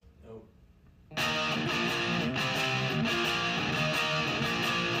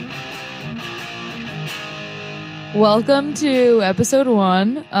Welcome to episode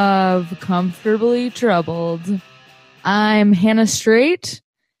 1 of Comfortably Troubled. I'm Hannah Straight,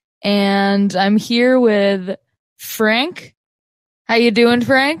 and I'm here with Frank. How you doing,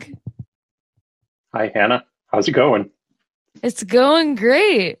 Frank? Hi, Hannah. How's it going? It's going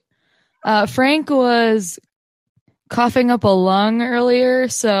great. Frank was coughing up a lung earlier,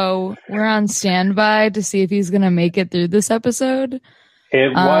 so we're on standby to see if he's going to make it through this episode.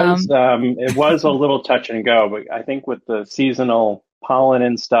 It was a little touch and go, but I think with the seasonal pollen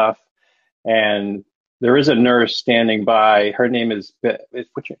and stuff, and there is a nurse standing by. Her name is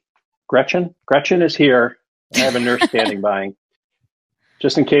Gretchen. Gretchen is here. I have a nurse standing by,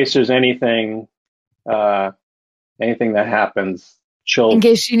 just in case there's anything that happens. In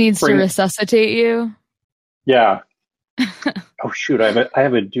case she needs to resuscitate you. Yeah. Oh shoot! I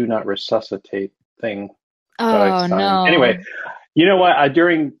have a do not resuscitate thing. Oh no! Anyway. You know what?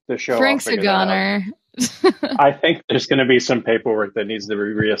 During the show, Frank's a goner. I think there's going to be some paperwork that needs to be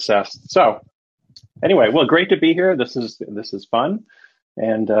reassessed. So, anyway, well, great to be here. This is fun,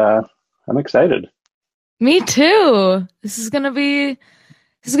 and I'm excited. Me too. This is gonna be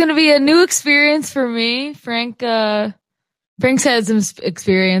a new experience for me. Frank's had some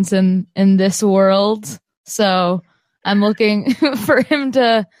experience in this world, so I'm looking for him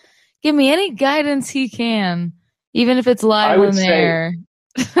to give me any guidance he can. Even if it's live on the air.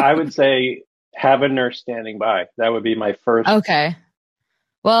 I would say have a nurse standing by. That would be my first piece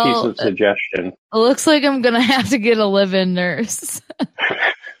of suggestion. It looks like I'm going to have to get a live-in nurse.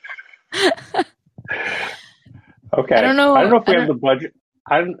 Okay. I don't know if we have the budget.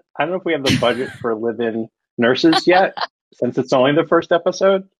 I don't know if we have the budget for live-in nurses yet, since it's only the first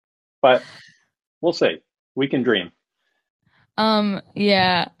episode. But we'll see. We can dream.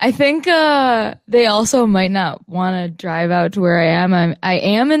 Yeah, I think they also might not want to drive out to where I am. I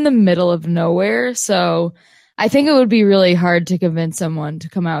am in the middle of nowhere, so I think it would be really hard to convince someone to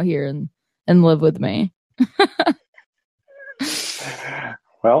come out here and live with me.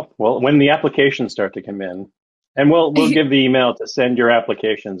 Well, when the applications start to come in, and we'll give the email to send your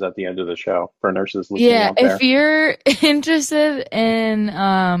applications at the end of the show for nurses listening out there. If you're interested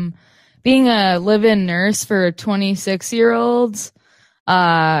in being a live-in nurse for 26-year-olds,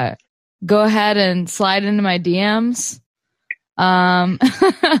 go ahead and slide into my DMs.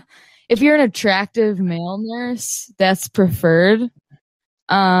 If you're an attractive male nurse, that's preferred.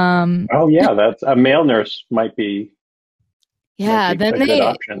 That's a male nurse might be. Yeah, then good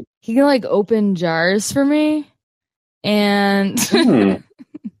option. He can like open jars for me, and.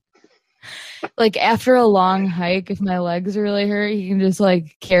 Like after a long hike, if my legs really hurt, he can just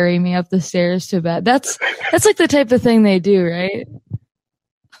like carry me up the stairs to bed. That's like the type of thing they do, right?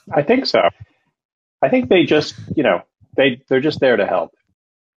 I think so. I think they just, they're just there to help.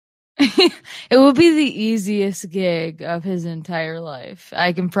 It would be the easiest gig of his entire life.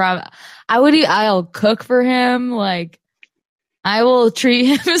 I can I'll cook for him. Like I will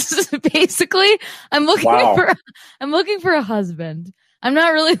treat him basically. I'm looking for a husband. I'm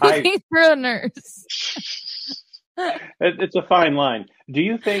not really looking for a nurse. It's a fine line. Do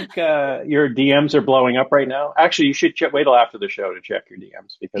you think your DMs are blowing up right now? Actually, you should wait till after the show to check your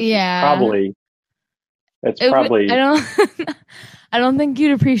DMs because it's probably. I don't think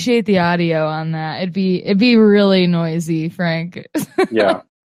you'd appreciate the audio on that. It'd be really noisy, Frank. Yeah.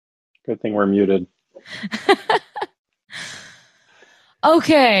 Good thing we're muted.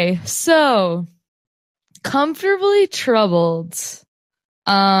 Okay, so Comfortably Troubled.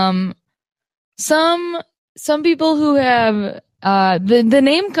 Some people who have the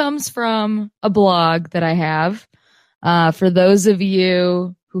name comes from a blog that I have. For those of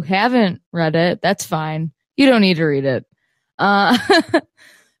you who haven't read it, that's fine. You don't need to read it. But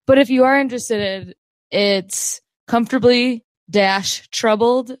if you are interested, it's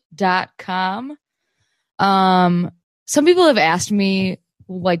comfortably-troubled.com. Some people have asked me,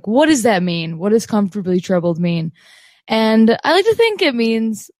 like, what does that mean? What does comfortably troubled mean? And I like to think it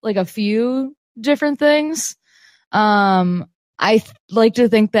means like a few different things. I like to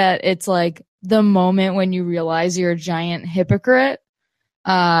think that it's like the moment when you realize you're a giant hypocrite.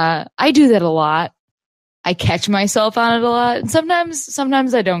 I do that a lot. I catch myself on it a lot. And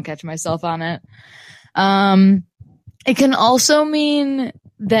sometimes I don't catch myself on it. It can also mean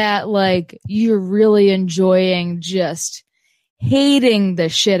that like you're really enjoying just hating the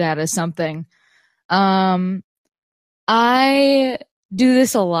shit out of something. I do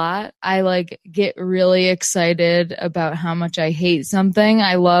this a lot. I like get really excited about how much I hate something.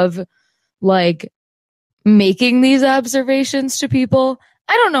 I love like making these observations to people.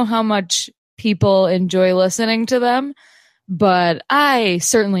 I don't know how much people enjoy listening to them, but I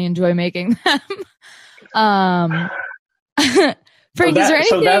certainly enjoy making them. Um, Frank, is there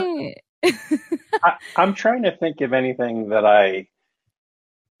anything? I'm trying to think of anything that I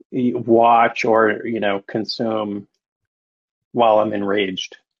watch or consume while I'm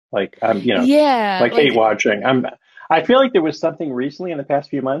enraged. Like I'm, Yeah, like hate watching. I feel like there was something recently in the past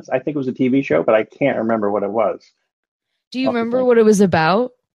few months. I think it was a TV show, but I can't remember what it was. do you remember what it was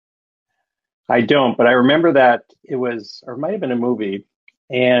about? I don't, but I remember that it was, or it might have been a movie,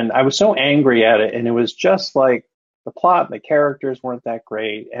 and I was so angry at it, and it was just like the plot and the characters weren't that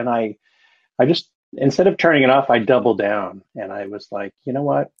great, and I just instead of turning it off, I doubled down, and I was like, you know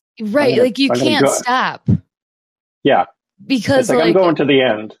what? Right, like you can't stop. Yeah, because like I'm going to the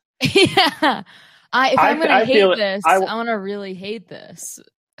end. Yeah, if I'm gonna hate this, I want to really hate this.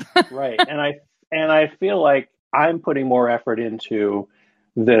 Right, and I feel like I'm putting more effort into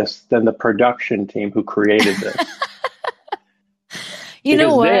this than the production team who created this. You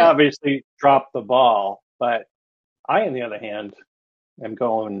know what? They obviously dropped the ball, but I, on the other hand, am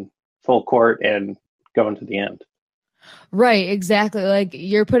going full court and going to the end. Right, exactly. Like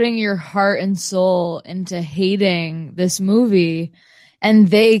you're putting your heart and soul into hating this movie, and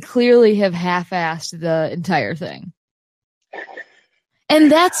they clearly have half-assed the entire thing. And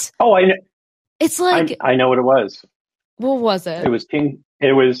that's I know. It's like I know what it was. What was it? I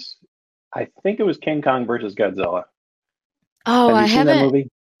think it was King Kong versus Godzilla. Oh, I haven't. That movie?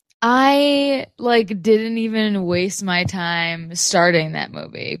 I didn't even waste my time starting that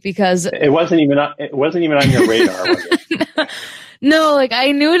movie because it wasn't even on your radar, was it? No, like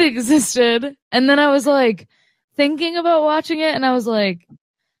I knew it existed, and then I was like thinking about watching it, and I was like,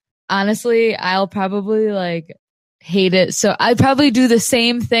 honestly, I'll probably like hate it. So I'd probably do the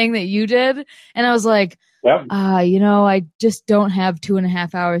same thing that you did, and I was like, yep. I just don't have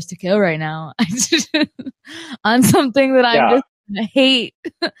 2.5 hours to kill right now on something that I just hate.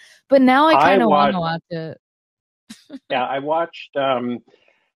 But now I kind of want to watch it. Yeah, I watched.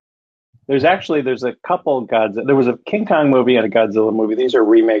 There's a couple Godzilla. There was a King Kong movie and a Godzilla movie. These are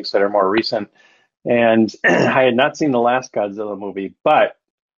remakes that are more recent, and I had not seen the last Godzilla movie, but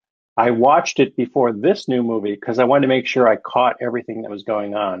I watched it before this new movie because I wanted to make sure I caught everything that was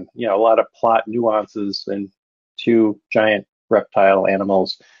going on. A lot of plot nuances and two giant reptile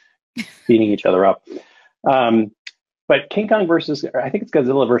animals beating each other up. But King Kong I think it's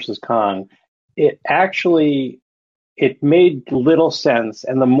Godzilla versus Kong, it made little sense.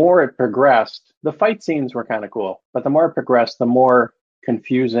 And the more it progressed, the fight scenes were kind of cool, but the more it progressed, the more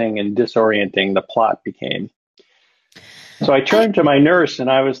confusing and disorienting the plot became. So I turned to my nurse and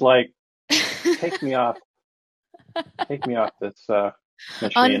I was like, take me off this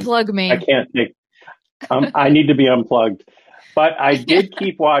machine. Unplug me. I can't take, I need to be unplugged. But I did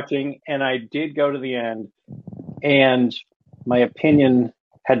keep watching and I did go to the end, and my opinion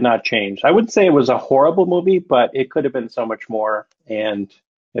had not changed. I wouldn't say it was a horrible movie, but it could have been so much more, and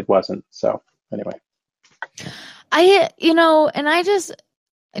it wasn't. So anyway. And I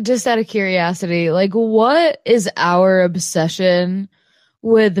just out of curiosity, like what is our obsession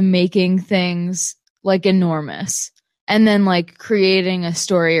with making things like enormous and then like creating a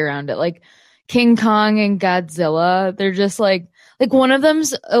story around it? Like King Kong and Godzilla, they're just like one of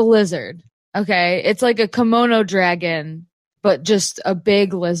them's a lizard. Okay. It's like a kimono dragon, but just a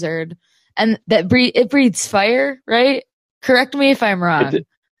big lizard. And it breathes fire, right? Correct me if I'm wrong.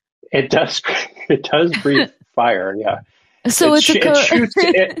 It does breathe fire. Yeah. So it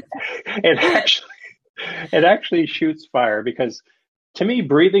actually shoots fire, because to me,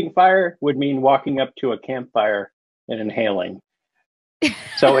 breathing fire would mean walking up to a campfire and inhaling.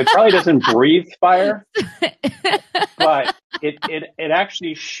 So it probably doesn't breathe fire, but it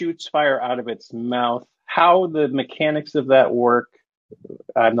actually shoots fire out of its mouth. How the mechanics of that work,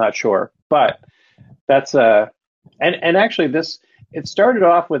 I'm not sure, but that's and actually it started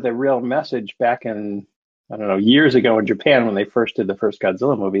off with a real message back in, I don't know, years ago in Japan when they first did the first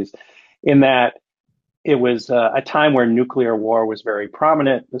Godzilla movies, in that it was a time where nuclear war was very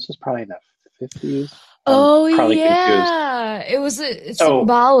prominent. This is probably in the 50s. Oh yeah, confused. It was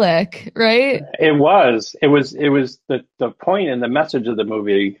symbolic, right? It was the point and the message of the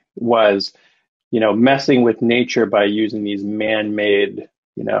movie was, messing with nature by using these man-made,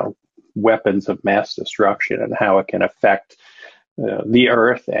 weapons of mass destruction, and how it can affect the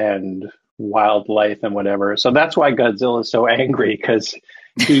earth and wildlife and whatever. So that's why Godzilla is so angry, because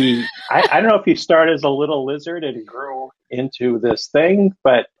I don't know if he started as a little lizard and grew into this thing,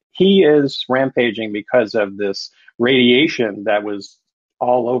 but he is rampaging because of this radiation that was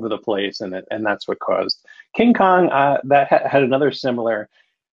all over the place, and that's what caused King Kong. That had another similar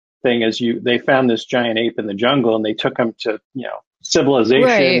thing, they found this giant ape in the jungle, and they took him to civilization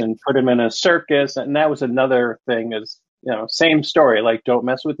Right. and put him in a circus. And that was another thing is, same story, like don't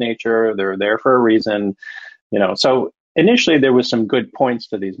mess with nature. They're there for a reason, So initially there was some good points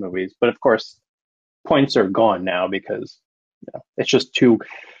to these movies, but of course points are gone now because it's just two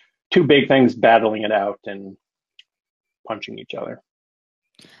big things battling it out and punching each other.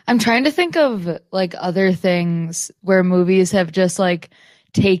 I'm trying to think of like other things where movies have just like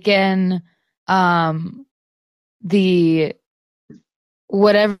taken um the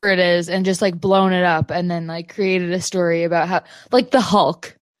whatever it is and just like blown it up and then like created a story about how like the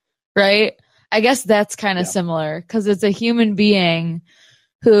Hulk, right? I guess that's kind of Yeah. similar because it's a human being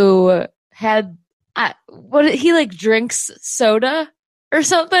who had what he like drinks soda or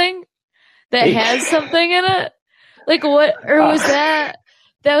something that has something in it. Like what or was that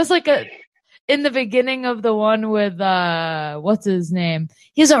was like a in the beginning of the one with what's his name?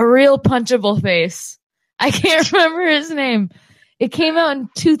 He has a real punchable face. I can't remember his name. It came out in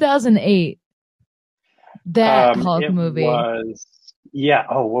 2008. That Hulk it movie. was, yeah.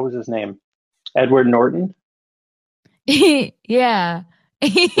 Oh, what was his name? Edward Norton? Yeah.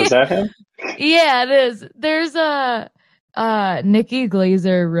 Was that him? Yeah, it is. There's a Nikki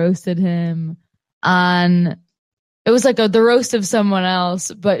Glazer roasted him on it was like the roast of someone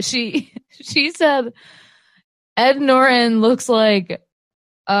else, but she said Ed Norton looks like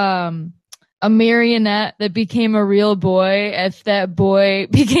a marionette that became a real boy if that boy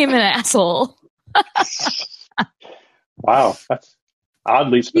became an asshole. Wow, that's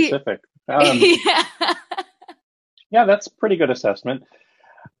oddly specific. Yeah. Yeah, that's a pretty good assessment.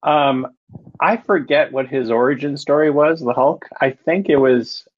 I forget what his origin story was, the Hulk. I think it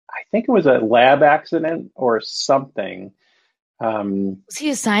was a lab accident or something. Was he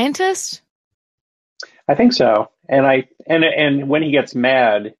a scientist? I think so. And when he gets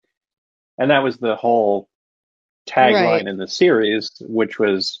mad, and that was the whole Right. tagline in the series, which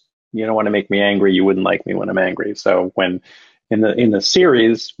was, "You don't want to make me angry. You wouldn't like me when I'm angry." So when in the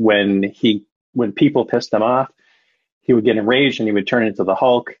series, when people pissed him off, he would get enraged and he would turn into the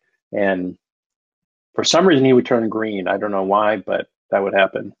Hulk. And for some reason, he would turn green. I don't know why, but that would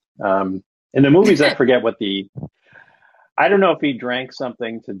happen. In the movies, I forget I don't know if he drank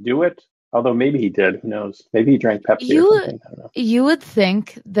something to do it, although maybe he did. Who knows? Maybe he drank Pepsi or something. I don't know. You would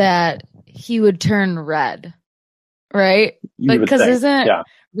think that he would turn red, right? You would Because think. isn't Yeah.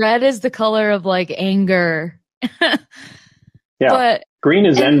 red is the color of like anger. Yeah. But green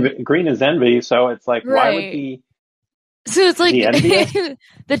is envy. Green is envy. So it's like, why would right. he? So it's like Is he envious?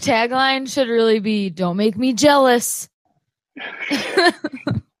 the tagline should really be "Don't make me jealous."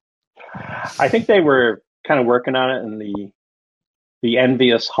 I think they were kind of working on it, and the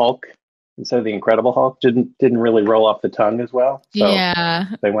envious Hulk instead of the Incredible Hulk didn't really roll off the tongue as well. So Yeah.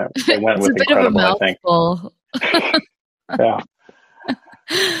 they went It's with a bit of a Incredible, I think. mouthful. Yeah.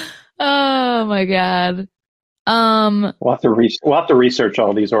 Oh my God. We'll have to research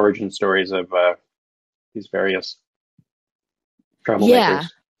all these origin stories of these various troublemakers. Yeah.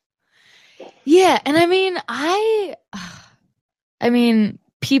 Yeah, and I mean,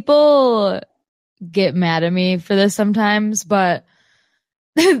 people get mad at me for this sometimes, but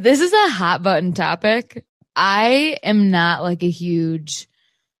this is a hot button topic. I am not like a huge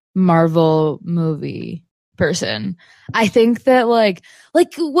Marvel movie person. I think that like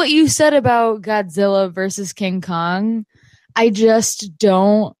what you said about Godzilla versus King Kong, I just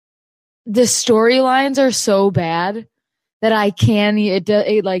don't the storylines are so bad that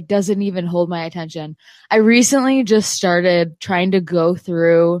it like doesn't even hold my attention. I recently just started trying to go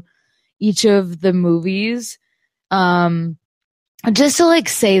through each of the movies just to like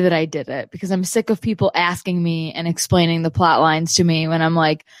say that I did it because I'm sick of people asking me and explaining the plot lines to me when I'm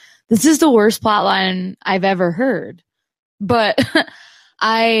like, this is the worst plot line I've ever heard. But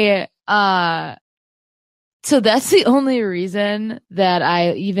I so that's the only reason that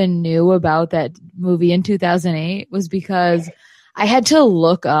I even knew about that movie in 2008 was because I had to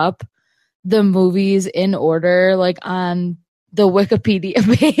look up the movies in order, like on the Wikipedia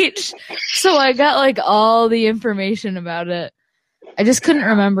page. So I got like all the information about it. I just couldn't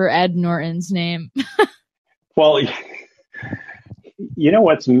remember Ed Norton's name. Well, you know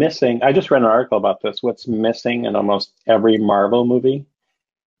what's missing? I just read an article about this. What's missing in almost every Marvel movie?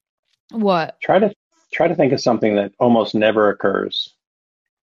 What? Try to think of something that almost never occurs.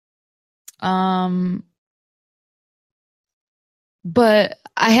 But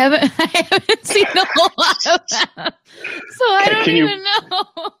I haven't seen a whole lot of them, so I don't even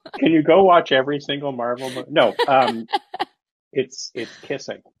know. Can you go watch every single Marvel movie? No, it's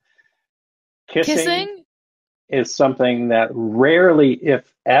kissing. Kissing is something that rarely,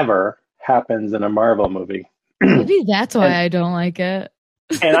 if ever, happens in a Marvel movie. Maybe that's why And I don't like it.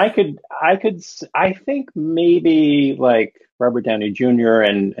 and I think maybe like Robert Downey Jr.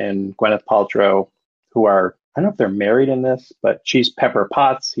 and Gwyneth Paltrow, who are, I don't know if they're married in this, but she's Pepper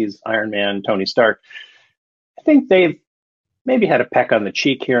Potts, he's Iron Man, Tony Stark. I think they've maybe had a peck on the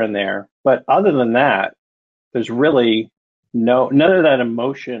cheek here and there, but other than that, there's really none of that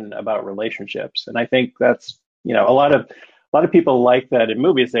emotion about relationships. And I think that's, a lot of people like that in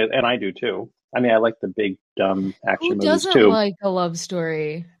movies, and I do too. I mean, I like the big dumb Who action movies doesn't too. like a love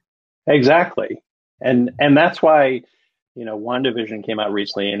story? Exactly. And that's why, WandaVision came out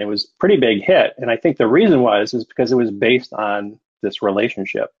recently and it was a pretty big hit. And I think the reason is because it was based on this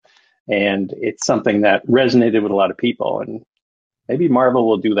relationship. And it's something that resonated with a lot of people. And maybe Marvel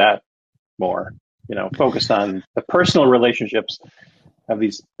will do that more, focused on the personal relationships of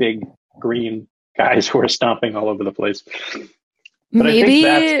these big green guys who are stomping all over the place. But I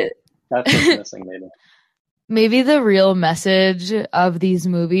think that's what's missing, maybe. Maybe the real message of these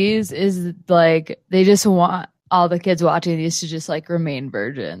movies is like they just want all the kids watching these to just like remain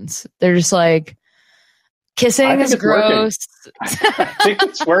virgins. They're just like, kissing is gross. I think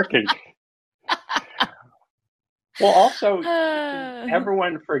it's working. Well, also,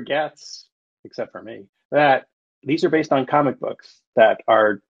 everyone forgets, except for me, that these are based on comic books that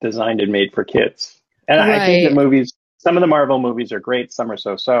are designed and made for kids. And right. I think the some of the Marvel movies are great, some are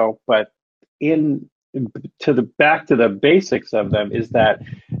so-so, but back to the basics of them is that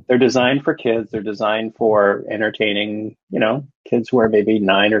they're designed for kids. They're designed for entertaining, kids who are maybe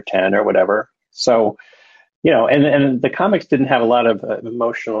 9 or 10 or whatever. So, and the comics didn't have a lot of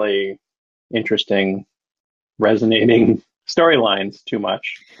emotionally interesting, resonating storylines too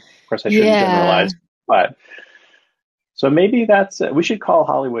much. Of course, I shouldn't generalize, but so maybe we should call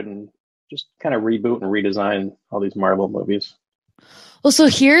Hollywood and just kind of reboot and redesign all these Marvel movies. Well, so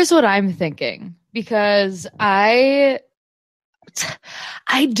here's what I'm thinking, because I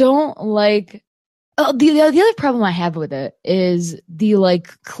don't like the other problem I have with it is the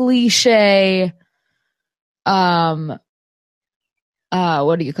like cliche what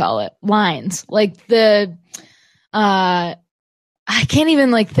do you call it? Lines. Like the I can't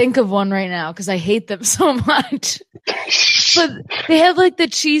even like think of one right now because I hate them so much. But they have like the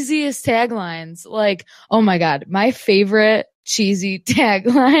cheesiest taglines. Like, oh my God, my favorite cheesy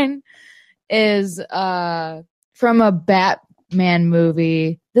tagline is from a Batman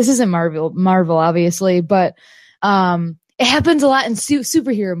movie. This isn't Marvel obviously, but it happens a lot in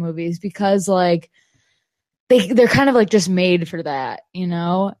superhero movies because like they're kind of like just made for that,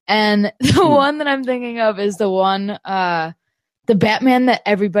 And the one that I'm thinking of is the one the Batman that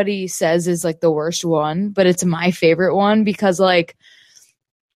everybody says is like the worst one, but it's my favorite one because like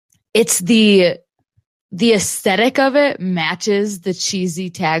it's the aesthetic of it matches the cheesy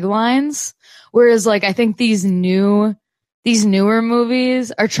taglines. Whereas like I think these newer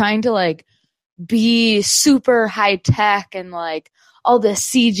movies are trying to like be super high tech and like all this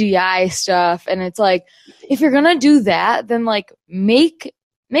CGI stuff. And it's like, if you're going to do that, then like make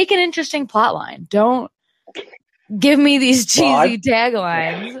an interesting plot line. Don't give me these cheesy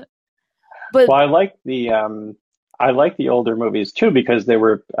taglines. But I like the older movies too, because they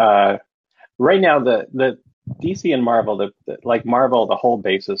were, right now, the DC and Marvel, like Marvel, the whole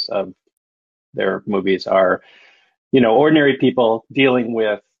basis of their movies are, ordinary people dealing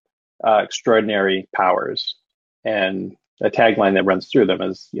with extraordinary powers, and a tagline that runs through them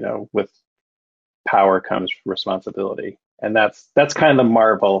is, with power comes responsibility, and that's kind of the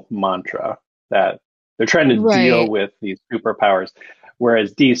Marvel mantra that they're trying to deal with these superpowers.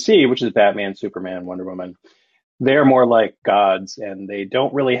 Whereas DC, which is Batman, Superman, Wonder Woman, they're more like gods, and they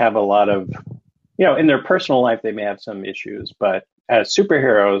don't really have a lot of, in their personal life, they may have some issues, but as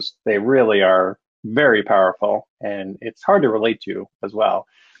superheroes, they really are very powerful, and it's hard to relate to as well.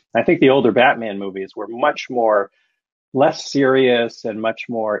 I think the older Batman movies were much less serious and much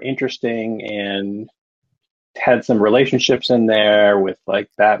more interesting, and had some relationships in there with like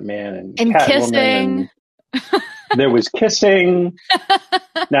Batman and Catwoman, kissing. There was kissing.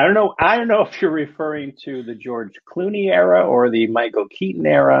 Now I don't know if you're referring to the George Clooney era or the Michael Keaton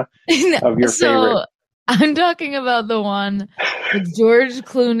era of your favorite. I'm talking about the one with George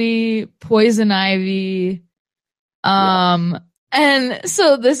Clooney, Poison Ivy. Yes. And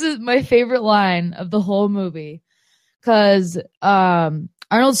so this is my favorite line of the whole movie, because Arnold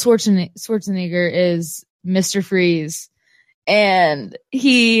Schwarzenegger is Mr. Freeze, and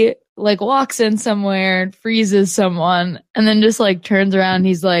he like walks in somewhere and freezes someone, and then just like turns around and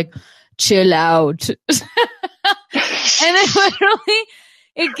he's like, chill out. And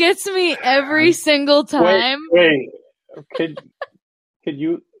it gets me every single time. Wait. Could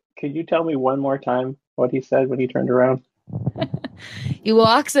you tell me one more time what he said when he turned around? He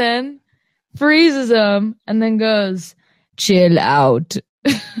walks in, freezes him, and then goes, "Chill out."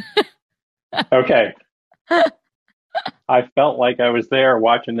 Okay. I felt like I was there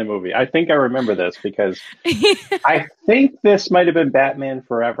watching the movie. I think I remember this because I think this might have been Batman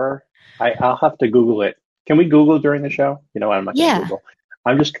Forever. I'll have to Google it. Can we Google during the show? You know what? I'm not going to Google.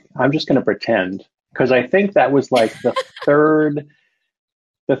 I'm just going to pretend because I think that was like the third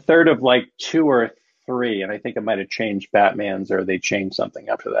of like 2 or 3, and I think it might have changed Batman's or they changed something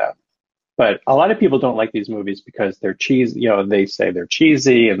after that. But a lot of people don't like these movies because they're cheesy. You know, they say they're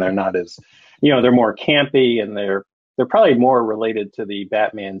cheesy and they're not as, they're more campy and they're probably more related to the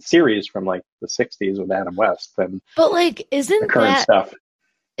Batman series from like the 60s with Adam West than isn't the current stuff.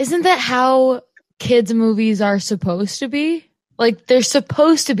 Isn't that how kids' movies are supposed to be? Like, they're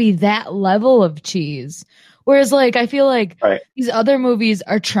supposed to be that level of cheese. Whereas, like, I feel like these other movies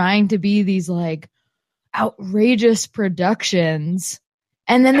are trying to be these, like, outrageous productions.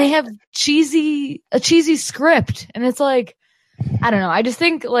 And then they have a cheesy script. And it's like, I don't know. I just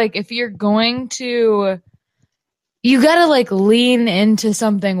think, like, if you're going to... You gotta, like, lean into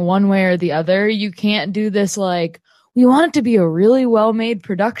something one way or the other. You can't do this, like, we want it to be a really well-made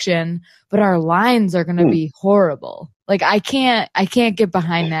production, but our lines are gonna be horrible. Like, I can't get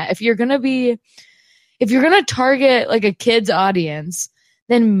behind that. If you're gonna target, like, a kid's audience,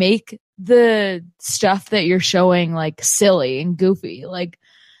 then make the stuff that you're showing, like, silly and goofy. Like,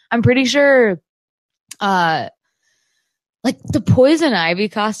 I'm pretty sure, like, the Poison Ivy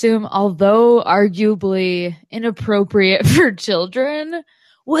costume, although arguably inappropriate for children,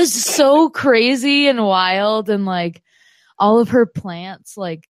 was so crazy and wild, and, like, all of her plants,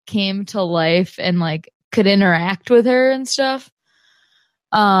 like, came to life and, like, could interact with her and stuff.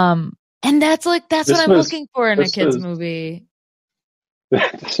 And that's what I'm looking for in a kid's movie.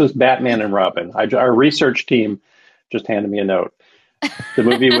 This was Batman and Robin. Our research team just handed me a note. The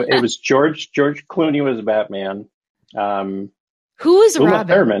movie, it was George Clooney was Batman. Who was Uma Robin?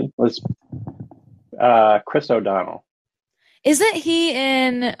 Thurman was Chris O'Donnell. Isn't he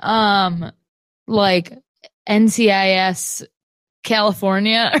in like NCIS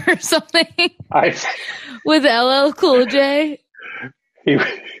California or something with LL Cool J?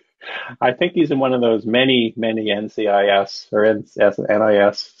 I think he's in one of those many NCIS or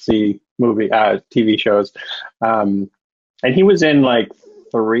NISC movie TV shows, and he was in like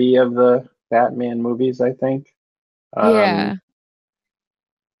 3 of the Batman movies, I think. Yeah.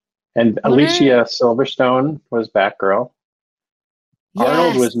 And Alicia Silverstone was Batgirl. Yes.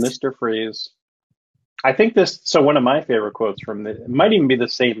 Arnold was Mr. Freeze. I think so one of my favorite quotes it might even be the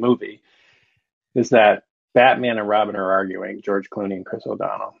same movie, is that Batman and Robin are arguing, George Clooney and Chris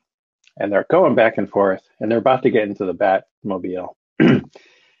O'Donnell. And they're going back and forth, and they're about to get into the Batmobile.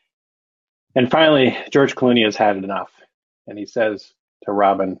 And finally, George Clooney has had enough. And he says to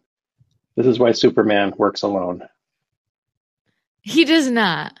Robin, "This is why Superman works alone." He does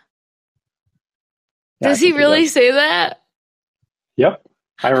not. Does he really say that? Yep.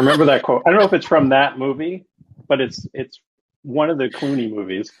 I remember that quote. I don't know if it's from that movie, but it's one of the Clooney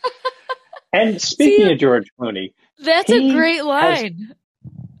movies. And speaking of George Clooney, that's a great line.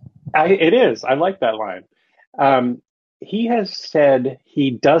 It is. I like that line. He has said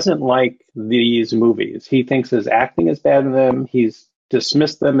he doesn't like these movies. He thinks his acting is bad in them. He's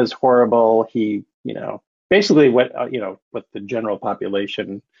dismissed them as horrible. He, basically what the general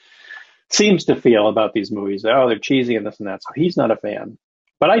population seems to feel about these movies. Oh, they're cheesy and this and that. So he's not a fan.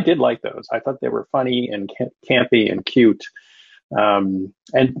 But I did like those. I thought they were funny and campy and cute. And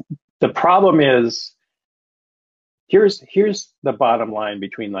the problem is, here's the bottom line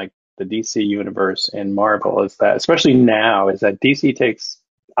between like the DC universe and Marvel, is that, especially now, is that DC takes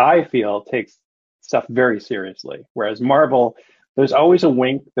stuff very seriously, whereas Marvel, there's always a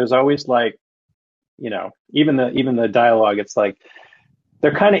wink. There's always like, even the dialogue. It's like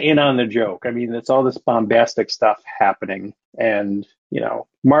they're kind of in on the joke. I mean, it's all this bombastic stuff happening, and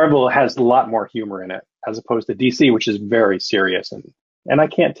Marvel has a lot more humor in it as opposed to DC, which is very serious. And I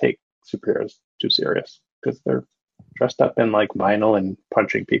can't take superheroes too serious because they're dressed up in like vinyl and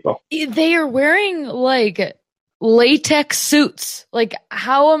punching people. They are wearing like latex suits. Like,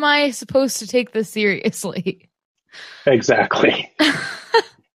 how am I supposed to take this seriously? Exactly.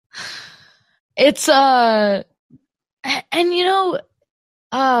 It's and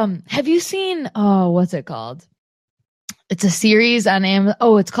have you seen what's it called? It's a series on Amazon.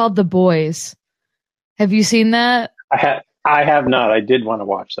 Oh, it's called The Boys. Have you seen that? I have not. I did want to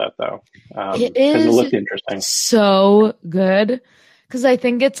watch that though. It looked interesting. So good, because I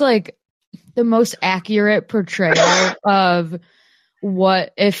think it's like the most accurate portrayal of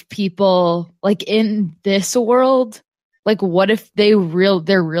what if people like in this world, like what if there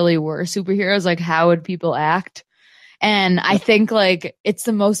really were superheroes? Like how would people act? And I think like it's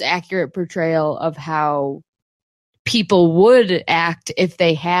the most accurate portrayal of how people would act if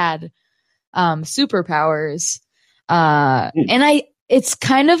they had superpowers. And it's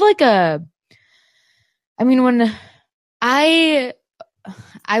kind of like when I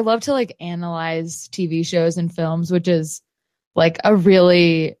love to like analyze TV shows and films, which is like a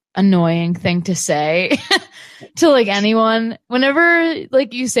really annoying thing to say to like anyone. Whenever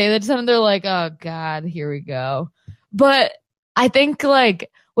like you say that to someone, they're like, oh God, here we go. But I think like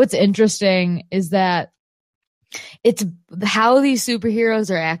what's interesting is that it's how these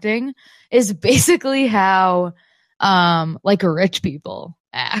superheroes are acting is basically how like rich people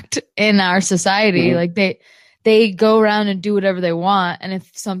act in our society. Mm-hmm. Like they go around and do whatever they want, and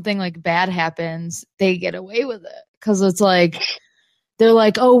if something like bad happens, they get away with it because it's like they're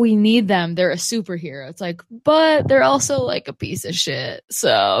like, oh, we need them, they're a superhero. It's like, but they're also like a piece of shit,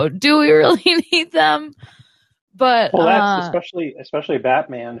 so do we really need them? But well, that's especially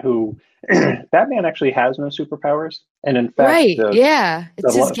Batman, who Batman actually has no superpowers, and in fact, right,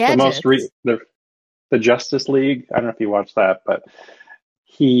 it's his gadgets. The Justice League. I don't know if you watched that, but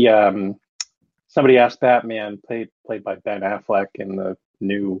he somebody asked Batman, played by Ben Affleck in the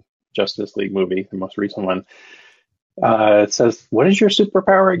new Justice League movie, the most recent one. It says, "What is your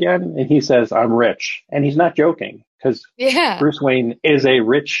superpower again?" And he says, "I'm rich," and he's not joking because Bruce Wayne is a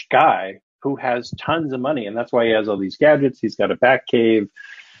rich guy who has tons of money, and that's why he has all these gadgets. He's got a Batcave.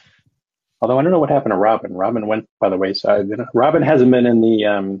 Although I don't know what happened to Robin. Robin went by the wayside. Robin hasn't been in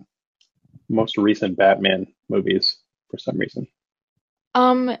the most recent Batman movies for some reason.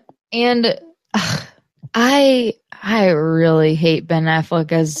 And I really hate Ben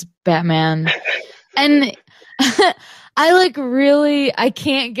Affleck as Batman, and I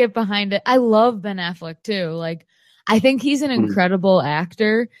can't get behind it. I love Ben Affleck too. Like, I think he's an incredible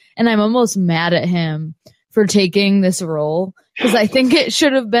actor, and I'm almost mad at him for taking this role because I think it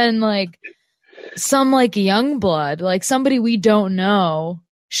should have been like some like young blood, like somebody we don't know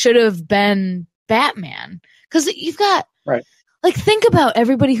should have been Batman. Because you've got like, think about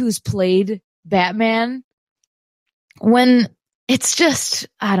everybody who's played Batman when it's just,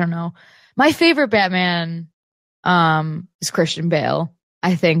 I don't know. My favorite Batman is Christian Bale.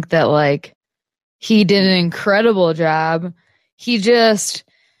 I think that like he did an incredible job. He just,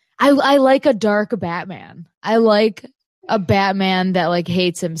 I like a dark Batman. I like a Batman that like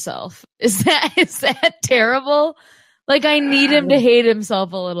hates himself. Is that terrible? Like, I need him to hate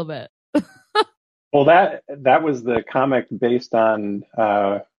himself a little bit. Well, that was the comic based on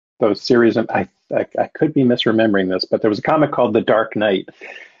those series. I could be misremembering this, but there was a comic called The Dark Knight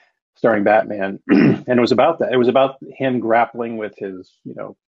starring Batman, and it was about that. It was about him grappling with his,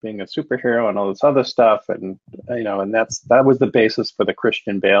 being a superhero and all this other stuff, and and that was the basis for the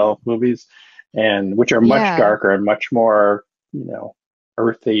Christian Bale movies, and which are much darker and much more,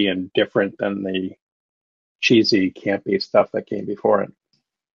 earthy and different than the cheesy, campy stuff that came before it.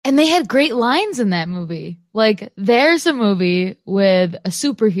 And they had great lines in that movie. Like, there's a movie with a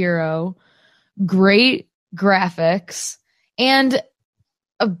superhero, great graphics, and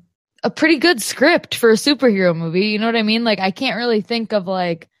a pretty good script for a superhero movie. You know what I mean? Like, I can't really think of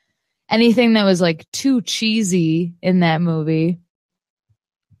like anything that was like too cheesy in that movie.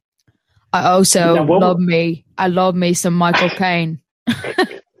 I also love me some Michael Caine.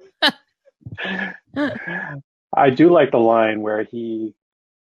 I do like the line where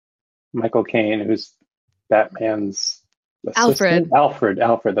Michael Caine, who's Batman's assistant, Alfred,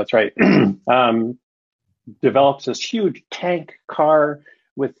 that's right, develops this huge tank car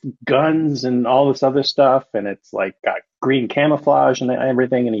with guns and all this other stuff, and it's like got green camouflage and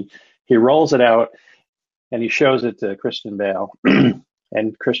everything, and he rolls it out and he shows it to Christian Bale,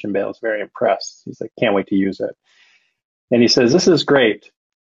 and Christian Bale is very impressed. He's like, can't wait to use it. And he says, "This is great,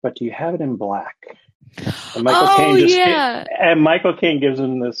 but do you have it in black?" And Michael Caine gives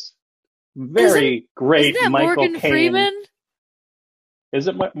him this very great Michael Morgan Caine. Freeman? Is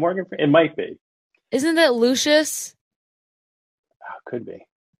it Morgan Freeman? It might be. Isn't that Lucius? Oh, could be.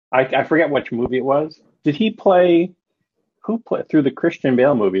 I forget which movie it was. Did he play? Who played through the Christian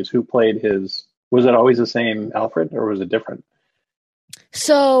Bale movies? Who played his? Was it always the same Alfred, or was it different?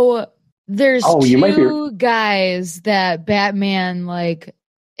 So there's two guys that Batman like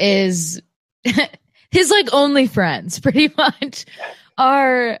is his like only friends, pretty much,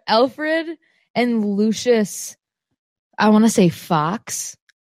 are Alfred and Lucius. I want to say Fox.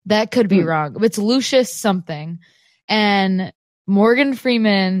 That could be wrong. It's Lucius something. And Morgan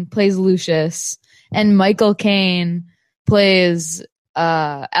Freeman plays Lucius, and Michael Caine plays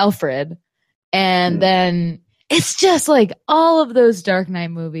Alfred. And then it's just like all of those Dark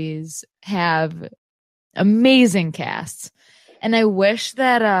Knight movies have amazing casts. And I wish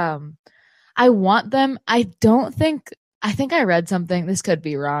that I want them. I think I read something, this could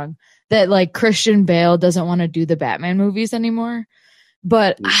be wrong, that like Christian Bale doesn't want to do the Batman movies anymore.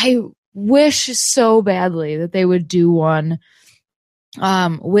 But I wish so badly that they would do one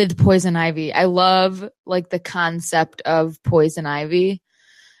with Poison Ivy. I love like the concept of Poison Ivy.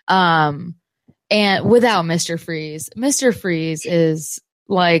 And without Mr. Freeze. Mr. Freeze is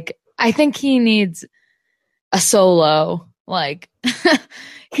like, I think he needs a solo. Like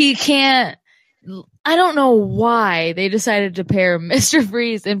he can't, I don't know why they decided to pair Mr.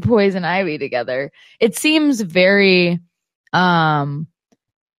 Freeze and Poison Ivy together. It seems very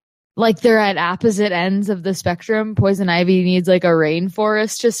like they're at opposite ends of the spectrum. Poison Ivy needs like a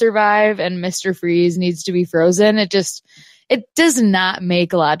rainforest to survive, and Mr. Freeze needs to be frozen. It does not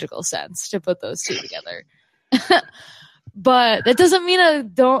make logical sense to put those two together. But that doesn't mean I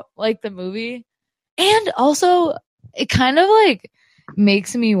don't like the movie. And also, it kind of like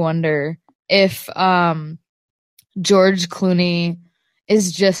makes me wonder if George Clooney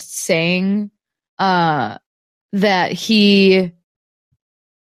is just saying that he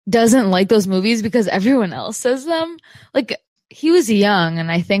doesn't like those movies because everyone else says them. Like, he was young,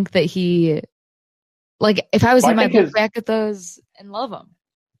 and I think that he, like, if I was him, I'd look back at those and love them.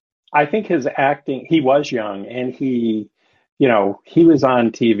 I think his acting, he was young, and he was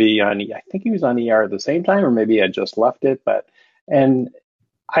on TV I think he was on ER at the same time, or maybe he had just left it. And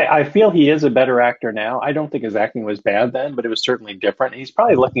I feel he is a better actor now. I don't think his acting was bad then, but it was certainly different. He's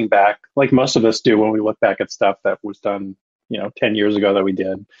probably looking back, like most of us do when we look back at stuff that was done, 10 years ago that we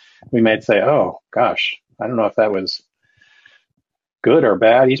did. We might say, oh, gosh, I don't know if that was good or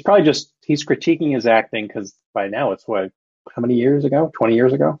bad. He's probably he's critiquing his acting because by now it's how many years ago? 20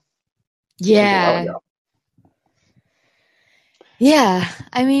 years ago? Yeah. Yeah.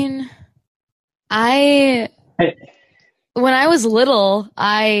 I mean, when I was little,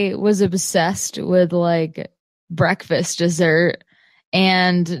 I was obsessed with like breakfast dessert,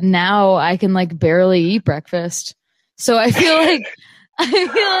 and now I can like barely eat breakfast. So I feel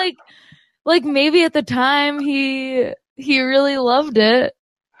like maybe at the time he really loved it,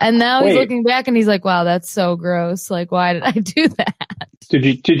 and now he's looking back and he's like, wow, that's so gross. Like, why did I do that?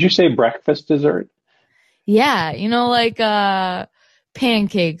 Did you say breakfast dessert? Yeah, like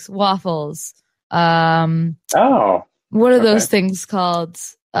pancakes, waffles. Oh, what are those things called?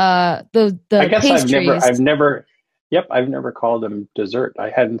 The I guess pastries. I've never called them dessert.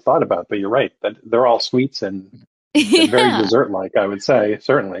 I hadn't thought about it, but you're right. That they're all sweets and very dessert-like, I would say,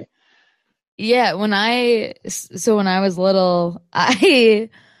 certainly. Yeah, when I was little, I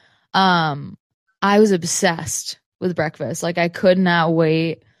was obsessed with breakfast. Like, I could not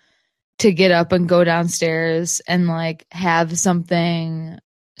wait to get up and go downstairs and like have something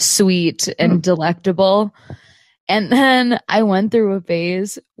sweet and delectable. And then I went through a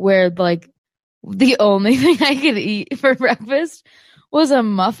phase where like the only thing I could eat for breakfast was a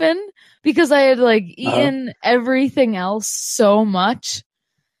muffin, because I had like eaten everything else so much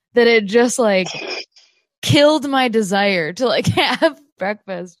that it just like killed my desire to like have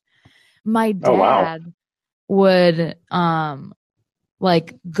breakfast. My dad would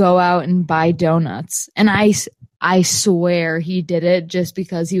like go out and buy donuts, and I swear he did it just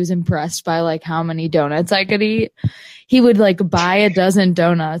because he was impressed by like how many donuts I could eat. He would like buy a dozen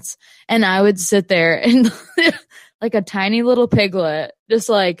donuts, and I would sit there and like a tiny little piglet just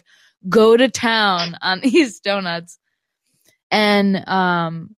like go to town on these donuts. And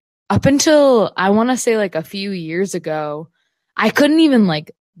up until I want to say like a few years ago, I couldn't even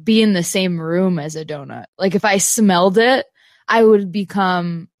like be in the same room as a donut. Like, if I smelled it, I would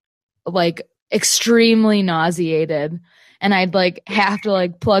become like extremely nauseated, and I'd like have to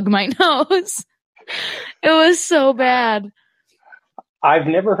like plug my nose. It was so bad. I've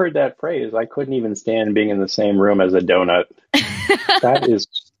never heard that phrase. I couldn't even stand being in the same room as a donut.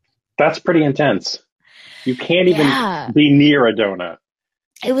 That's pretty intense. You can't even be near a donut.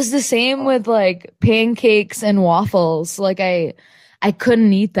 It was the same with like pancakes and waffles. Like I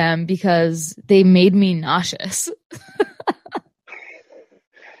couldn't eat them because they made me nauseous.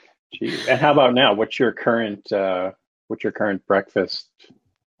 Gee. And how about now? What's your current breakfast?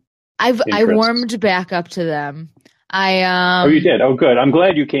 I warmed back up to them. Oh, you did? Oh, good. I'm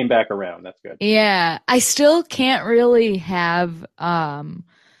glad you came back around. That's good. Yeah. I still can't really have a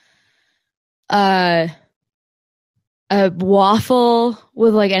waffle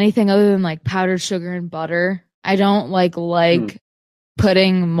with like anything other than like powdered sugar and butter. I don't like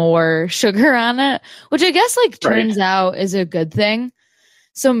putting more sugar on it, which I guess like turns out is a good thing,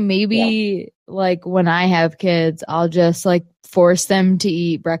 So Yeah. maybe like when I have kids, I'll just like force them to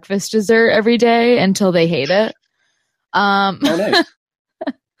eat breakfast dessert every day until they hate it. Um, Oh, nice.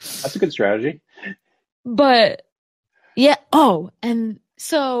 That's a good strategy. but yeah. Oh, and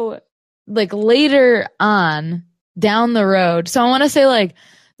so like later on down the road. So I want to say like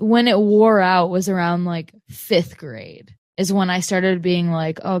when it wore out was around like fifth grade is when I started being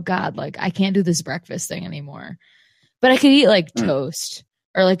like, oh God, like I can't do this breakfast thing anymore. But I could eat like Hmm. toast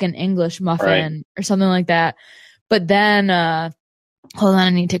or like an English Right. muffin or something like that. But then, hold on, I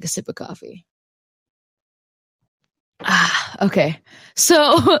need to take a sip of coffee. Okay.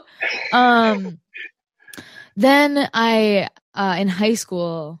 So, um, then in high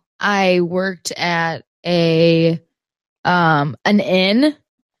school, I worked at an inn.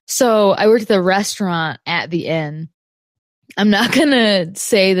 So I worked at the restaurant at the inn. I'm not gonna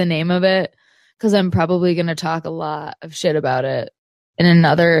say the name of it because I'm probably gonna talk a lot of shit about it in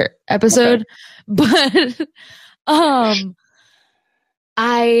another Okay. episode. But um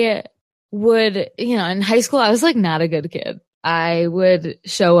I would, in high school I was like not a good kid. I would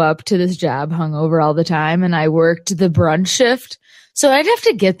show up to this job hungover all the time and I worked the brunch shift. So I'd have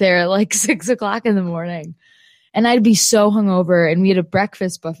to get there at like 6 o'clock in the morning and I'd be so hungover and we had a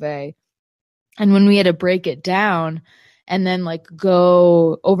breakfast buffet. And when we had to break it down and then like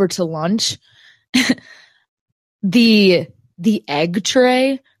go over to lunch, the the egg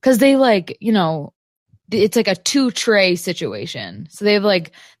tray, because they like, it's like a two tray situation. So they have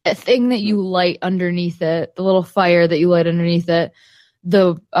like a thing that you light underneath it, the little fire that you light underneath it,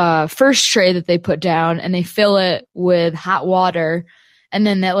 the first tray that they put down, and they fill it with hot water, and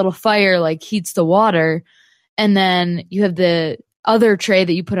then that little fire like heats the water, and then you have the other tray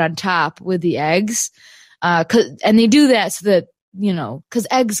that you put on top with the eggs. And they do that so that, because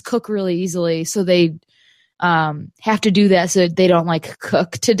eggs cook really easily, so they have to do that so they don't like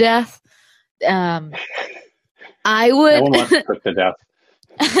cook to death. Um, I No would, one wants to cook to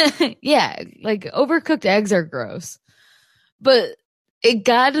death. yeah, like overcooked eggs are gross. But it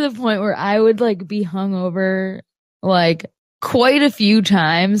got to the point where I would like be hungover like quite a few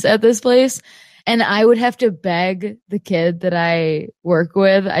times at this place. And I would have to beg the kid that I work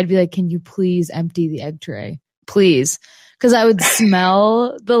with. I'd be like, can you please empty the egg tray? Please. Because I would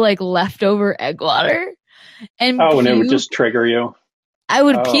smell the like leftover egg water and Oh, and it would puke. just trigger you. I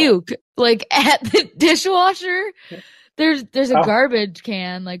would Oh. puke like at the dishwasher. There's a Oh. garbage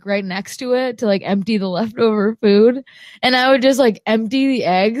can like right next to it to like empty the leftover food, and I would just like empty the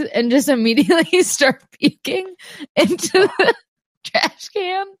eggs and just immediately start puking into the trash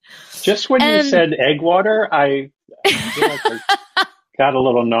can. Just when you And said egg water, I feel like I got a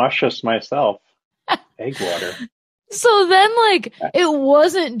little nauseous myself. Egg water. so then like it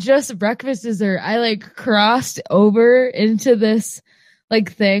wasn't just breakfast dessert. I like crossed over into this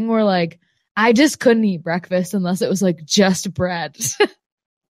like thing where like I just couldn't eat breakfast unless it was like just bread.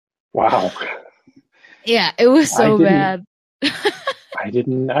 Wow. Yeah, it was I so didn't bad. I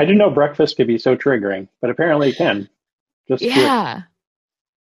didn't know breakfast could be so triggering, but apparently it can. Just with Yeah.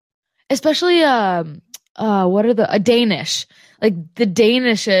 Especially what are the a Danish. Like the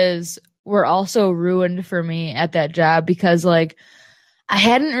Danishes were also ruined for me at that job because like I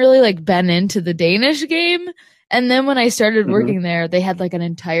hadn't really like been into the Danish game. And then when I started Mhm. working there, they had like an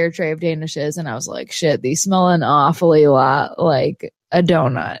entire tray of Danishes and I was like, shit, these smell an awfully lot like a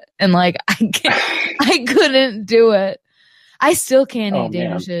donut. And like I couldn't do it. I still can't Oh eat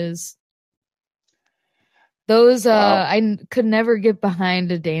man. Danishes. Those Wow. could never get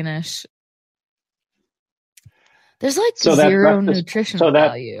behind a Danish. There's like So that zero breakfast nutritional so that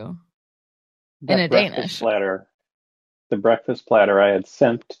value in that a breakfast Danish. platter, the breakfast platter I had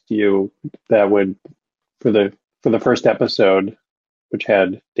sent to you that would for the first episode, which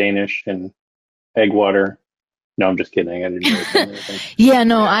had Danish and egg water. No, I'm just kidding. I didn't really send anything. Yeah,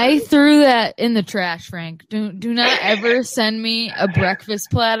 no, I threw that in the trash, Frank. Do not ever send me a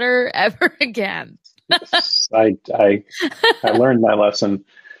breakfast platter ever again. I learned my lesson.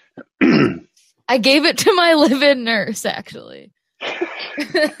 I gave it to my live-in nurse, actually.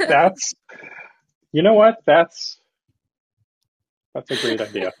 That's you know what? That's a great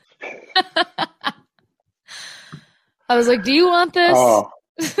idea. I was like, "Do you want this?" Oh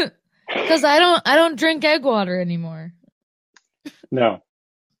Because I don't drink egg water anymore. no,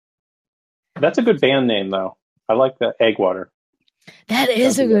 that's a good band name though. I like the egg water. That That'd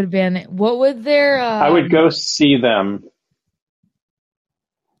is a be good. good band name. What would their I would go see them.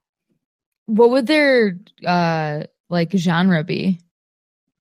 what would their like genre be?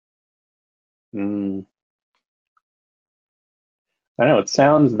 Mm, I know it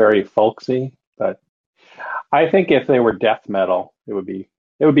sounds very folksy, but I think if they were death metal, it would be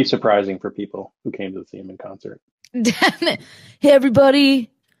It would be surprising for people who came to see him in concert. Hey, everybody,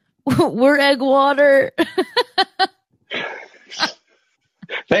 we're Egg Water.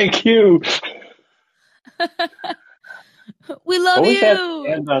 Thank you. We love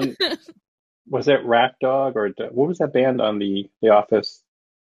you. Was it Rat Dog or what was that band on the Office?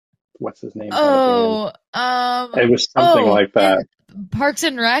 What's his name? Oh, it was something like that. Parks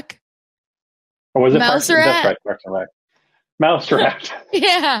and Rec. Or was it Mouse Rat? That's right, Parks and Rec. Mouse Rat.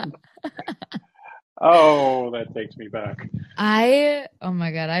 Yeah. Oh, that takes me back. Oh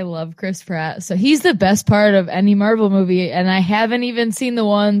my God, I love Chris Pratt. So he's the best part of any Marvel movie, and I haven't even seen the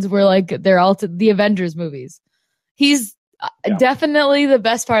ones where like they're all the Avengers movies. He's definitely the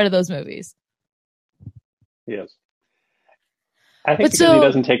best part of those movies. He is. I think because he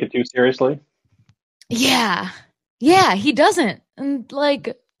doesn't take it too seriously. Yeah, he doesn't, and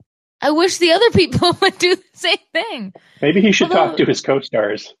like I wish the other people would do the same thing. Maybe he should talk to his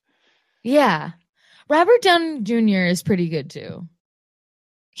co-stars. Yeah. Robert Downey Jr. is pretty good too.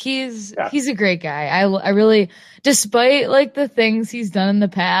 He's a great guy. I really, despite like the things he's done in the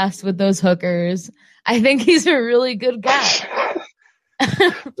past with those hookers, I think he's a really good guy.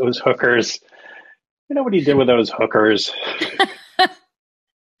 Those hookers. You know what he did with those hookers?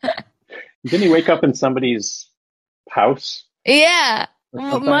 Didn't he wake up in somebody's house? Yeah.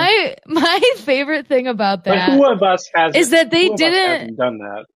 My favorite thing about that who of us is that they hasn't done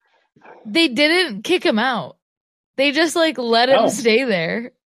that. They didn't kick him out. They just like let him stay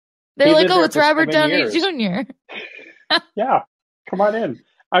there. They're like, "Oh, it's Robert Downey Jr." Yeah, come on in.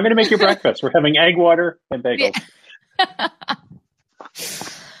 I'm going to make you breakfast. We're having egg water and bagels. Yeah.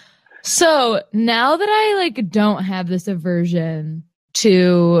 So now that I like don't have this aversion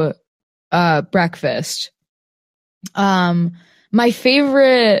to breakfast, my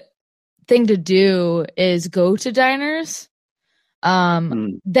favorite thing to do is go to diners.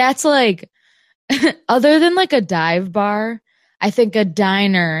 That's like, other than like a dive bar, I think a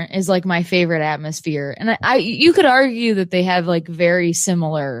diner is like my favorite atmosphere. And you could argue that they have like very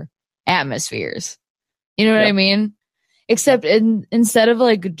similar atmospheres. You know what I mean? Except instead of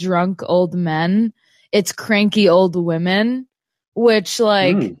like drunk old men, it's cranky old women, which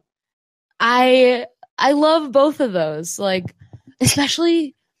like, I love both of those. Like,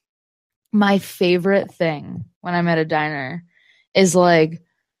 especially my favorite thing when I'm at a diner is like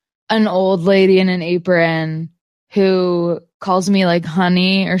an old lady in an apron who calls me like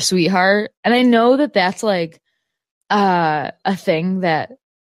honey or sweetheart. And I know that that's like a thing that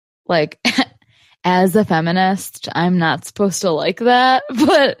like as a feminist, I'm not supposed to like that.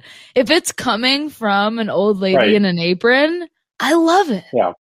 But if it's coming from an old lady in an apron, I love it.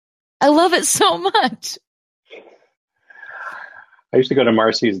 Yeah. I love it so much. I used to go to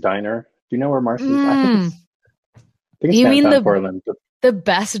Marcy's Diner. Do you know where Marcy's? I think it's you mean Portland. The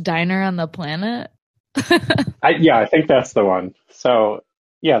best diner on the planet? I think that's the one. So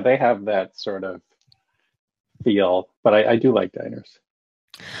yeah, they have that sort of feel, but I do like diners.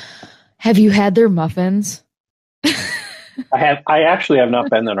 Have you had their muffins? I actually have not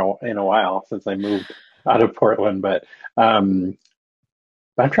been there in a while since I moved out of Portland, but I'm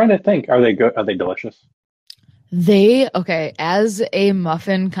trying to think. Are they good? Are they delicious? As a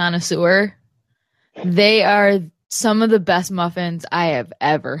muffin connoisseur, they are some of the best muffins I have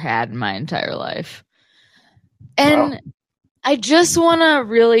ever had in my entire life. And I just want to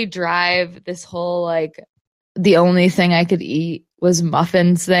really drive this whole, like, the only thing I could eat was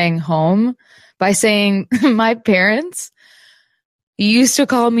muffins thing home by saying my parents used to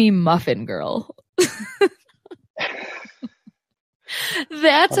call me Muffin Girl.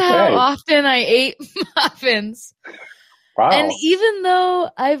 That's how often I ate muffins. Wow. And even though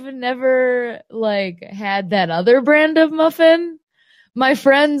I've never like had that other brand of muffin, my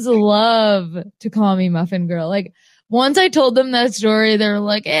friends love to call me Muffin Girl. Like once I told them that story, they were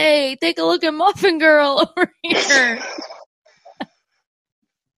like, "Hey, take a look at Muffin Girl over here."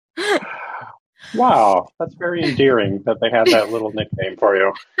 Wow, that's very endearing that they have that little nickname for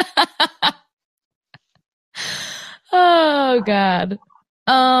you. Oh God.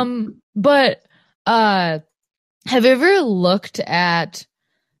 But have you ever looked at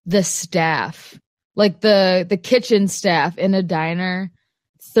the staff, like the kitchen staff in a diner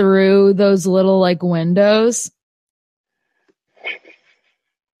through those little like windows?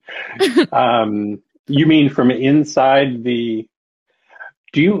 You mean from inside the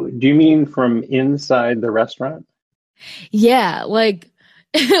do you mean from inside the restaurant? Yeah, like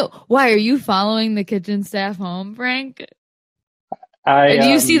why are you following the kitchen staff home, Frank? Do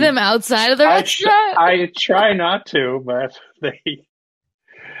you see them outside of the restaurant? I try not to, but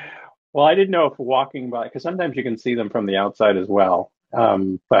well, I didn't know if walking by, because sometimes you can see them from the outside as well.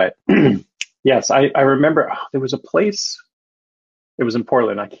 But yes, I remember there was a place. It was in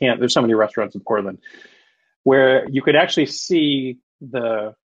Portland. There's so many restaurants in Portland where you could actually see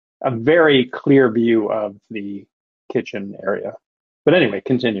a very clear view of the kitchen area. But anyway,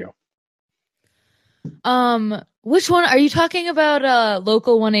 continue. Which one are you talking about?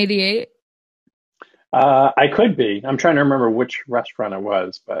 Local 188? I could be. I'm trying to remember which restaurant it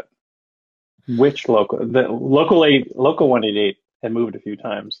was, but which local 188 had moved a few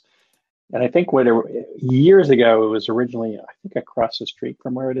times. And I think years ago, it was originally, I think, across the street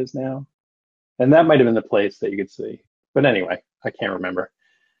from where it is now. And that might have been the place that you could see. But anyway, I can't remember.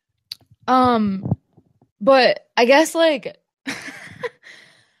 But I guess like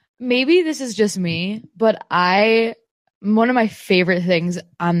maybe this is just me, but one of my favorite things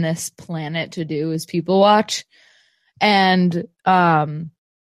on this planet to do is people watch. And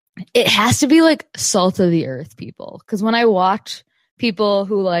it has to be like salt of the earth people. Because when I watch people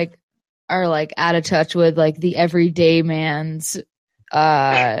who like are like out of touch with like the everyday man's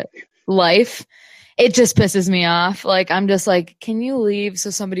life, it just pisses me off. Like I'm just like, can you leave so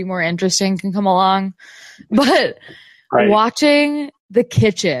somebody more interesting can come along? But right. Watching the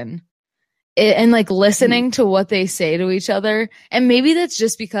kitchen and like listening to what they say to each other, and maybe that's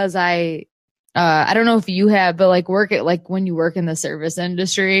just because I don't know if you have, but like when you work in the service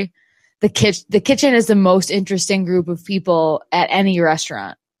industry, the kitchen is the most interesting group of people at any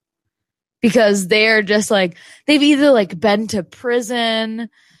restaurant. Because they're just like, they've either like been to prison,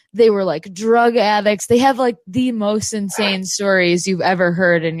 they were like drug addicts. They have like the most insane stories you've ever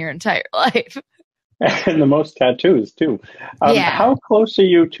heard in your entire life. And the most tattoos too. Yeah. How close are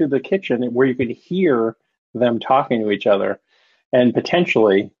you to the kitchen where you could hear them talking to each other and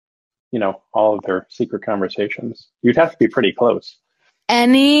potentially, all of their secret conversations? You'd have to be pretty close.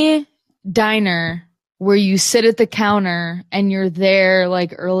 Any diner where you sit at the counter and you're there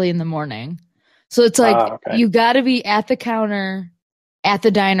like early in the morning. So it's like You got to be at the counter at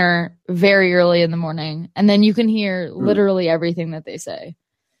the diner very early in the morning, and then you can hear literally everything that they say.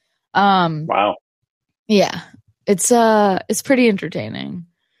 Wow. Yeah. It's pretty entertaining.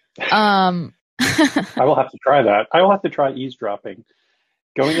 I will have to try that. I will have to try eavesdropping.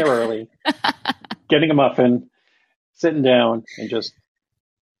 Going there early, getting a muffin, sitting down, and just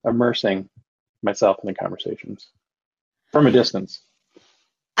immersing myself in the conversations from a distance.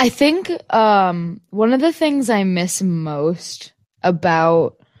 I think one of the things I miss most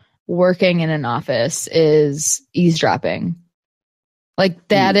about working in an office is eavesdropping. Like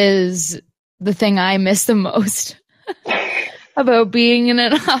that is the thing I miss the most about being in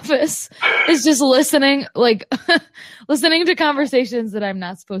an office, is just listening to conversations that I'm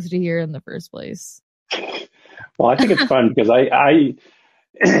not supposed to hear in the first place. Well, I think it's fun because I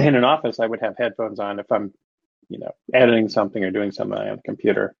in an office, I would have headphones on if I'm, editing something or doing something on the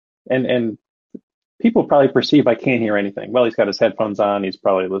computer. And people probably perceive I can't hear anything. Well, he's got his headphones on. He's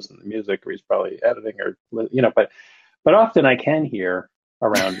probably listening to music, or he's probably editing, or, but often I can hear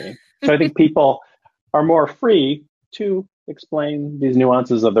around me. So I think people are more free to explain these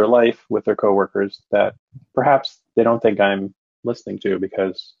nuances of their life with their coworkers that perhaps they don't think I'm listening to,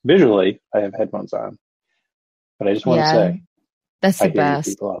 because visually I have headphones on. But I just want to say, that's the I hear best.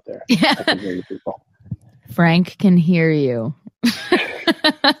 you people out there. Yeah. I can hear you people. Frank can hear you.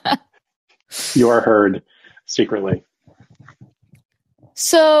 You are heard secretly.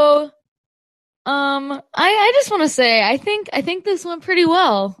 So, I just want to say, I think this went pretty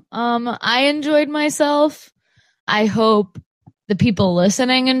well. I enjoyed myself. I hope the people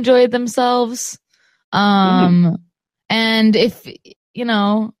listening enjoyed themselves. And if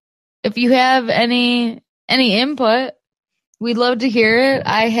you have any input, we'd love to hear it.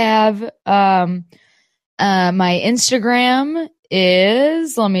 I have my Instagram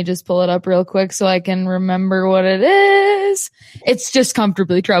is, let me just pull it up real quick so I can remember what it is. It's just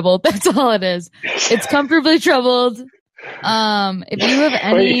Comfortably Troubled. That's all it is. It's Comfortably Troubled. If you have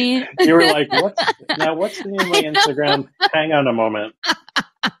any, wait, you were like, what's the name of my Instagram? Hang on a moment.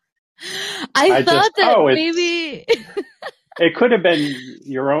 I thought maybe it could have been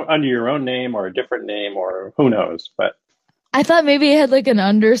under your own name or a different name, or who knows, but I thought maybe it had like an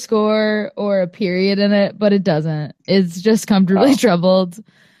underscore or a period in it, but it doesn't. It's just Comfortably Troubled.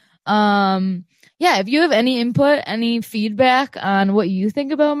 Yeah, if you have any input, any feedback on what you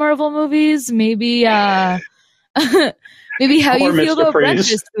think about Marvel movies, maybe maybe how you feel about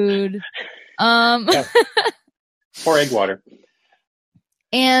breakfast food. Yeah. Or egg water.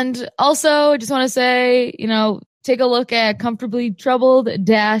 And also, I just want to say, take a look at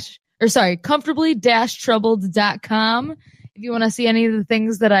comfortably-troubled.com if you want to see any of the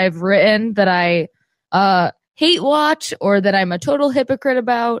things that I've written that I hate watch or that I'm a total hypocrite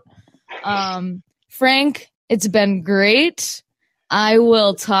about. Frank, it's been great. I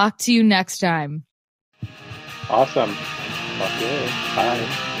will talk to you next time. Awesome. Talk to you later.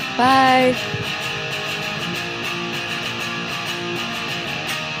 Bye. Bye.